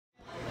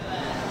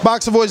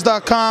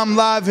ThaBoxingvoice.com,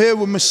 live here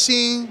with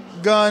Machine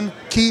Gun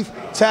Keith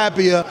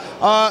Tapia.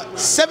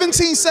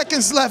 17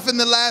 seconds left in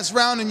the last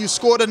round and you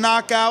scored a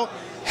knockout,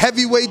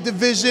 heavyweight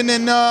division,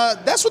 and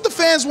that's what the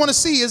fans want to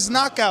see is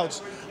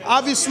knockouts.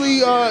 Obviously,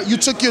 you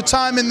took your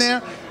time in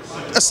there.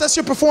 Assess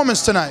your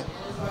performance tonight.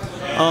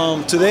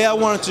 Today I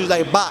wanted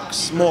to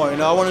box more,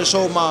 I wanted to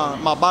show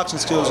my boxing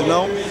skills,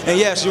 And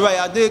yes, you're right,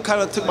 I did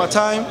kind of took my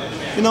time,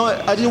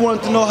 I just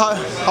wanted to know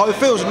how it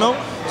feels,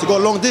 to go a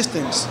long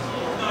distance.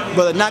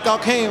 But the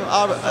knockout came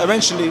out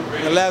eventually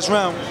in the last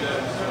round.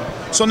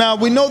 So now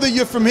we know that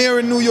you're from here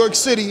in New York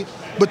City,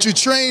 but you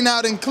train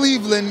out in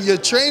Cleveland. Your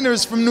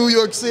trainer's from New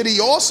York City. He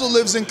also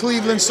lives in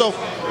Cleveland. So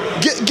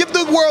give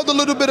the world a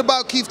little bit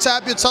about Keith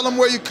Tapia. Tell them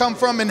where you come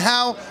from and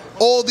how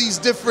all these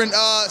different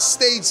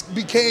states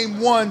became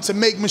one to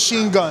make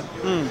Machine Gun.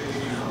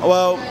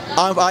 Well,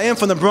 I am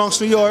from the Bronx,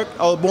 New York.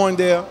 I was born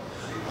there.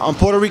 I'm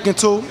Puerto Rican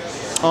too.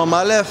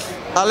 I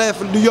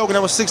left New York when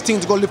I was 16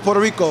 to go live Puerto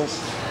Rico.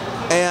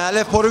 And I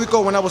left Puerto Rico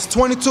when I was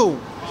 22.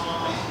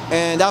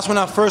 And that's when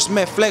I first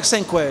met Flex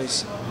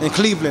Enquez in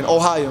Cleveland,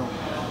 Ohio.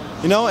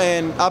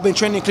 And I've been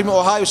training in Cleveland,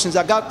 Ohio since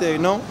I got there,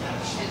 And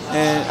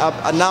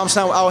now I'm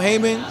signed with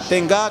Haymon,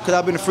 thank God, because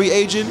I've been a free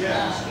agent,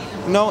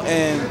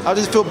 And I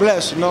just feel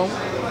blessed,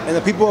 And the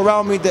people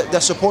around me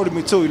that supported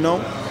me too,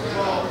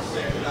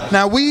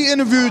 Now, we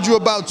interviewed you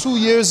about 2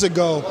 years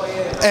ago,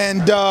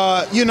 and,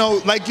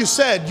 like you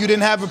said, you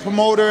didn't have a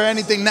promoter or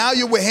anything. Now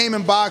you're with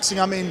Haymon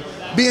Boxing. I mean,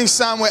 being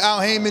signed with Al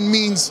Haymon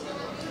means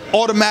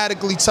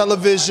automatically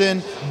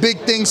television, big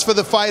things for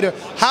the fighter.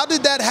 How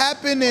did that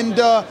happen, and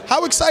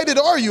how excited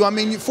are you? I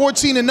mean, you're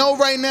 14-0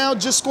 right now,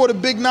 just scored a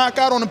big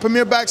knockout on the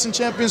Premier Boxing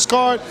Champions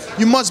card.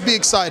 You must be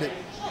excited.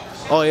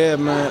 Oh, yeah,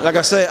 man. Like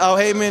I said, Al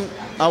Haymon,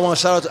 I want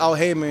to shout out to Al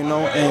Haymon,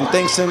 and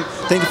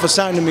thank you for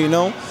signing me,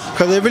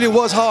 Because it really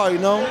was hard,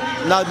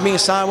 not being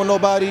signed with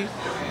nobody,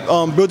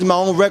 building my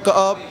own record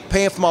up,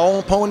 paying for my own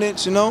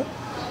opponents,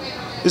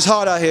 It's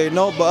hard out here,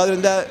 but other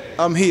than that,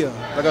 I'm here.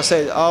 Like I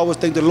said, I always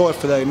thank the Lord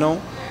for that,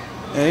 And,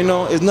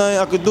 it's nothing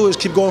I could do is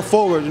keep going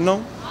forward,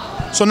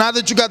 So now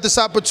that you got this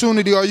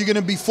opportunity, are you going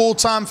to be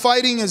full-time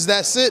fighting? Is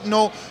that it?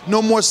 No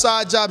more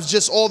side jobs,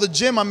 just all the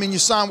gym? I mean, you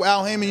signed with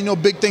Al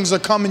Haymon, big things are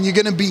coming. You're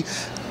going to be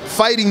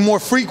fighting more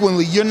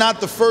frequently. You're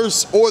not the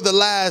first or the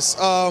last,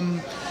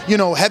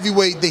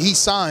 heavyweight that he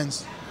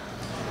signs.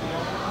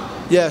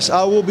 Yes,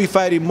 I will be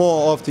fighting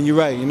more often, you're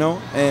right,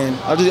 And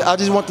I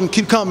just want them to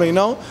keep coming,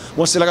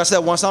 Once, like I said,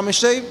 once I'm in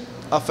shape,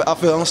 I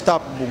feel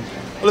unstoppable.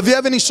 Well, if you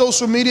have any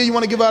social media you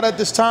want to give out at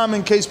this time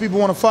in case people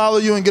want to follow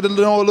you and get to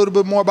know a little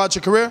bit more about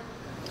your career?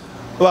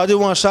 Well, I do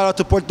want to shout out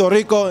to Puerto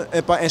Rico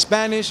in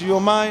Spanish, if you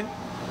don't mind.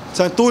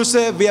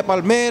 Santurce, Villa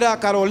Palmera,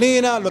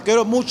 Carolina, lo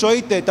quiero mucho,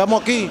 oíste.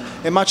 Estamos aquí,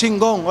 en más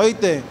chingón,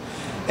 oíste.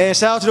 And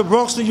shout out to the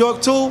Bronx, New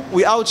York, too.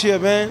 We out here,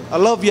 man. I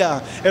love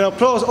y'all. And of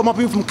course, all my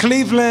people from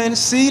Cleveland,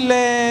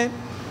 Sealand.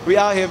 We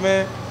out here,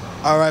 man.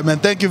 All right, man.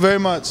 Thank you very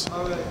much.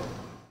 All right.